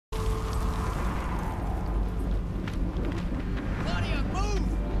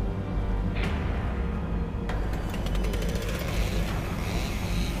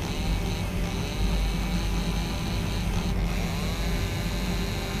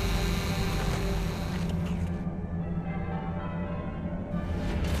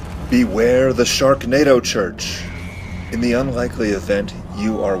Beware the Sharknado Church. In the unlikely event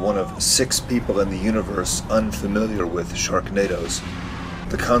you are one of 6 people in the universe unfamiliar with sharknadoes,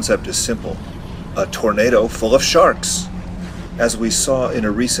 the concept is simple: a tornado full of sharks. As we saw in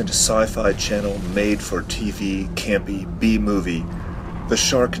a recent Sci-Fi Channel made-for-TV campy B-movie, the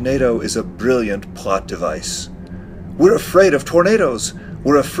Sharknado is a brilliant plot device. We're afraid of tornadoes!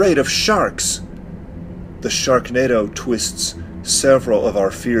 We're afraid of sharks! The Sharknado twists several of our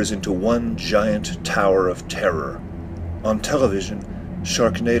fears into one giant tower of terror. On television,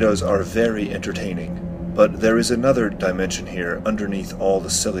 Sharknadoes are very entertaining, but there is another dimension here underneath all the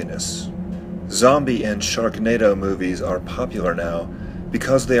silliness. Zombie and Sharknado movies are popular now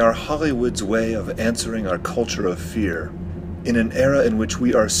because they are Hollywood's way of answering our culture of fear. In an era in which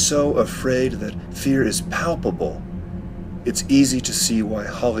we are so afraid that fear is palpable, it's easy to see why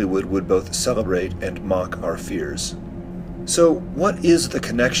Hollywood would both celebrate and mock our fears. So, what is the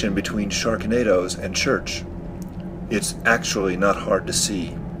connection between Sharknadoes and church? It's actually not hard to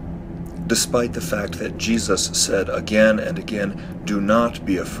see. Despite the fact that Jesus said again and again, "Do not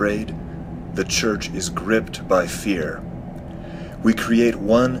be afraid," the church is gripped by fear. We create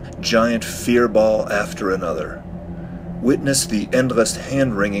one giant fear ball after another. Witness the endless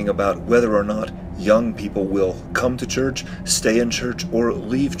hand-wringing about whether or not young people will come to church, stay in church, or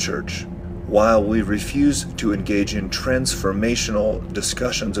leave church, while we refuse to engage in transformational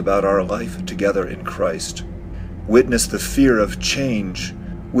discussions about our life together in Christ. Witness the fear of change,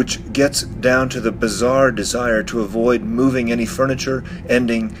 which gets down to the bizarre desire to avoid moving any furniture,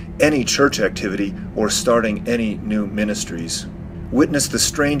 ending any church activity, or starting any new ministries. Witness the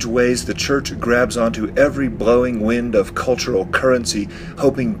strange ways the church grabs onto every blowing wind of cultural currency,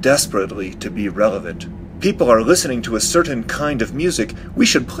 hoping desperately to be relevant. People are listening to a certain kind of music. We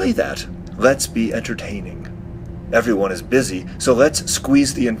should play that. Let's be entertaining. Everyone is busy, so let's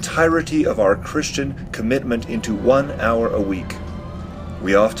squeeze the entirety of our Christian commitment into 1 hour a week.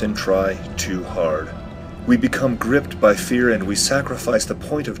 We often try too hard. We become gripped by fear and we sacrifice the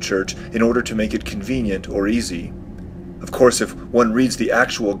point of church in order to make it convenient or easy. Of course, if one reads the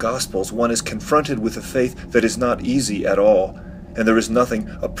actual Gospels, one is confronted with a faith that is not easy at all, and there is nothing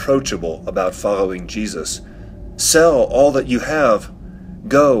approachable about following Jesus. Sell all that you have.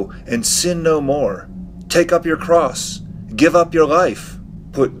 Go and sin no more. Take up your cross. Give up your life.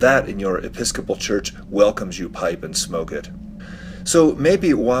 Put that in your Episcopal Church welcomes you pipe and smoke it. So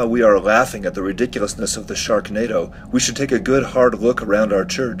maybe while we are laughing at the ridiculousness of the Sharknado, we should take a good hard look around our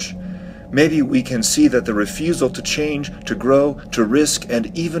church. Maybe we can see that the refusal to change, to grow, to risk,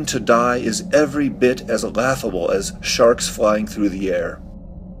 and even to die is every bit as laughable as sharks flying through the air.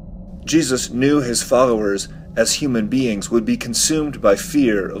 Jesus knew his followers, as human beings, would be consumed by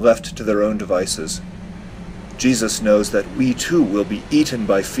fear left to their own devices. Jesus knows that we too will be eaten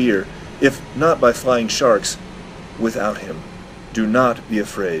by fear, if not by flying sharks, without him. Do not be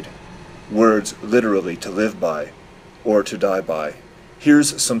afraid. Words literally to live by, or to die by.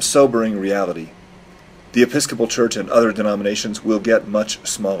 Here's some sobering reality. The Episcopal Church and other denominations will get much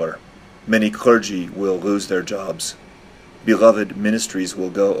smaller. Many clergy will lose their jobs. Beloved ministries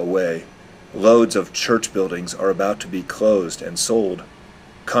will go away. Loads of church buildings are about to be closed and sold.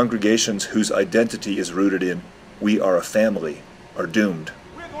 Congregations whose identity is rooted in "we are a family" are doomed.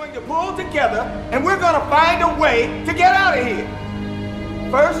 We're going to pull together and we're going to find a way to get out of here.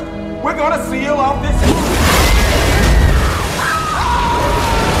 First, we're going to seal off this.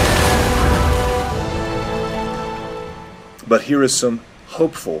 But here is some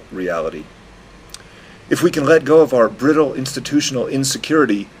hopeful reality. If we can let go of our brittle institutional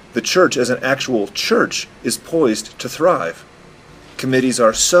insecurity, the church as an actual church is poised to thrive. Committees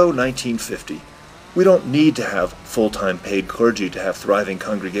are so 1950. We don't need to have full-time paid clergy to have thriving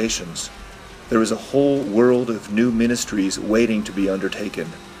congregations. There is a whole world of new ministries waiting to be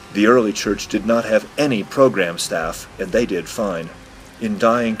undertaken. The early church did not have any program staff, and they did fine. In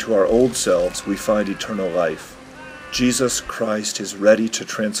dying to our old selves, we find eternal life. Jesus Christ is ready to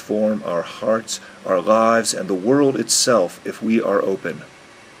transform our hearts, our lives, and the world itself if we are open.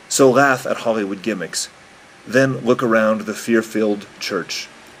 So laugh at Hollywood gimmicks. Then look around the fear-filled church.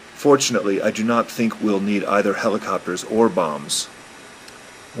 Fortunately, I do not think we'll need either helicopters or bombs.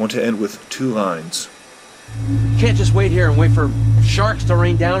 I want to end with 2 lines. Can't just wait here and wait for sharks to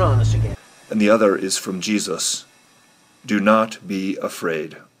rain down on us again. And the other is from Jesus. Do not be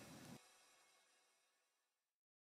afraid.